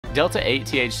Delta 8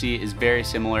 THC is very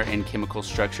similar in chemical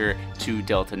structure to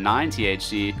Delta 9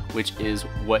 THC, which is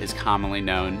what is commonly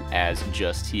known as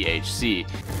just THC.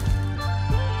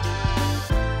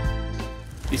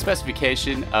 The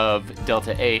specification of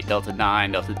Delta 8, Delta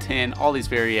 9, Delta 10, all these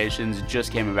variations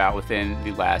just came about within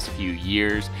the last few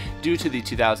years due to the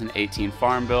 2018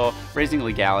 Farm Bill raising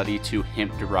legality to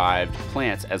hemp-derived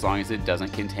plants as long as it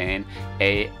doesn't contain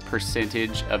a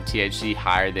percentage of THC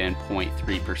higher than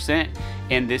 0.3%,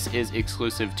 and this is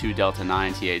exclusive to Delta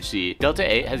 9 THC. Delta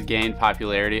 8 has gained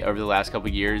popularity over the last couple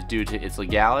years due to its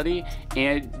legality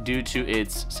and due to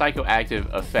its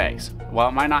psychoactive effects. While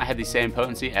it might not have the same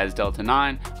potency as Delta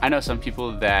 9, I know some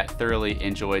people that thoroughly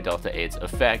enjoy Delta 8's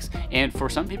effects, and for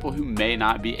some people who may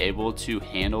not be able to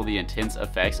handle the intense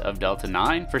effects of Delta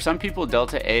 9, for some people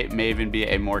Delta 8 may even be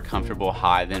a more comfortable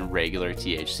high than regular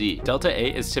THC. Delta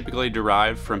 8 is typically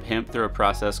derived from hemp through a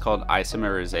process called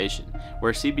isomerization,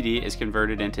 where CBD is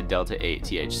converted into Delta 8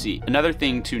 THC. Another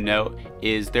thing to note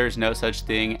is there's no such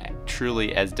thing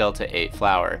truly as Delta 8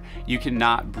 flower. You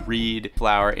cannot breed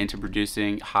flower into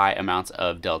producing high amounts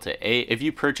of Delta 8. If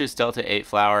you purchase Delta 8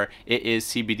 flower, it is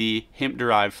CBD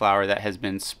hemp-derived flower that has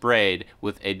been sprayed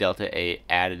with a Delta 8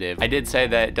 additive. I did say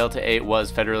that Delta 8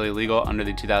 was federally legal under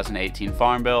the 2018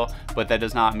 Farm Bill, but that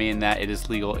does not mean that it is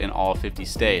legal in all 50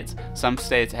 states. Some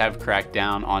states have cracked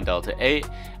down on Delta 8.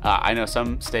 I know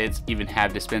some states even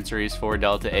have dispensaries for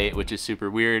Delta 8, which is super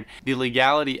weird. The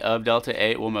legality of Delta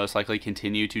 8 will most likely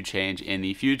continue to change in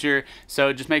the future,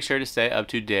 so just make sure to stay up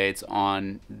to date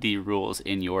on the rules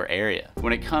in your area.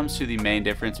 When it comes to the main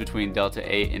difference between Delta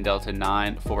 8 and Delta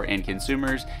 9 for end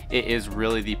consumers, it is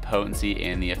really the potency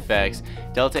and the effects.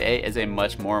 Delta 8 is a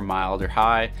much more milder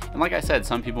high, and like I said,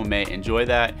 some people may enjoy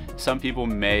that. Some people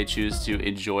may choose to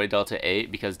enjoy Delta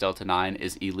 8 because Delta 9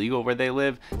 is illegal where they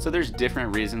live, so there's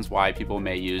different reasons why people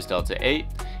may use Delta 8.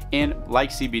 And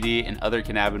like CBD and other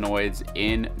cannabinoids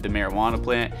in the marijuana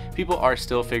plant, people are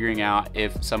still figuring out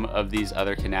if some of these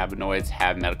other cannabinoids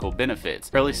have medical benefits.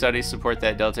 Early studies support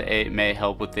that Delta 8 may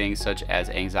help with things such as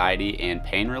anxiety and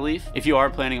pain relief. If you are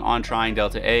planning on trying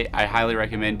Delta 8, I highly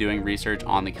recommend doing research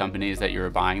on the companies that you're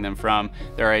buying them from.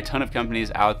 There are a ton of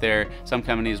companies out there. Some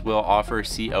companies will offer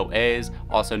COAs,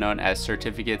 also known as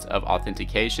certificates of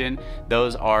authentication.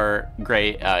 Those are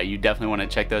great. You definitely want to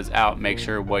check those out. Make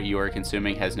sure what you are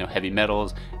consuming has no heavy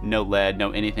metals, no lead, no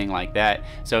anything like that.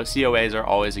 So COAs are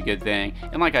always a good thing.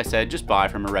 And like I said, just buy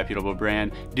from a reputable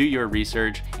brand, do your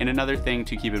research. And another thing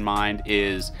to keep in mind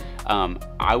is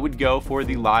I would go for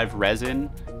the live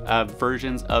resin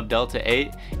versions of Delta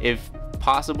 8. If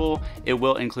possible, it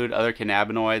will include other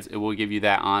cannabinoids. It will give you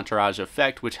that entourage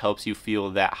effect, which helps you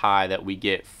feel that high that we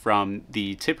get from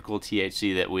the typical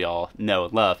THC that we all know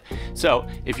and love. So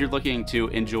if you're looking to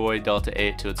enjoy Delta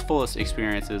 8 to its fullest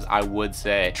experiences, I would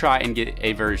say try and get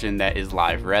a version that is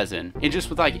live resin. And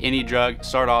just with like any drug,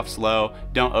 start off slow,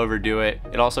 don't overdo it.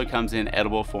 It also comes in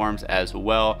edible forms as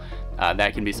well.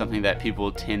 That can be something that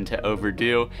people tend to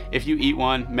overdo. If you eat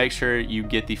one, make sure you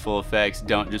get the full effects.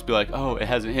 Don't just be like, oh, it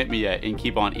hasn't hit me yet, and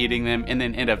keep on eating them and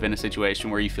then end up in a situation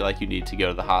where you feel like you need to go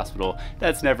to the hospital.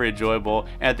 That's never enjoyable.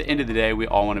 And at the end of the day, we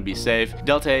all want to be safe.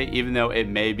 Delta 8, even though it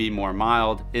may be more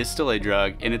mild, is still a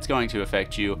drug, and it's going to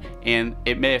affect you, and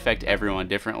it may affect everyone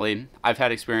differently. I've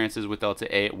had experiences with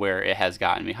Delta 8 where it has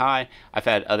gotten me high. I've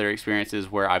had other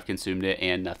experiences where I've consumed it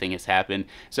and nothing has happened.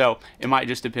 So it might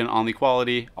just depend on the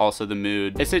quality, also the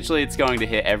mood. Essentially, it's going to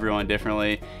hit everyone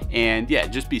differently, and yeah,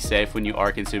 just be safe when you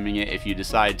are consuming it if you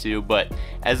decide to. But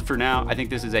as for now, I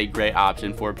think this is a great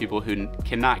option for people who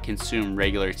cannot consume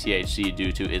regular THC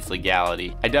due to its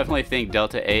legality. I definitely think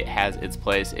Delta 8 has its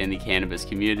place in the cannabis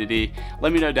community.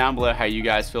 Let me know down below how you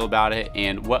guys feel about it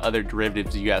and what other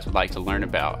derivatives you guys would like to learn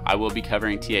about. I will be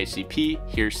covering THCP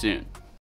here soon.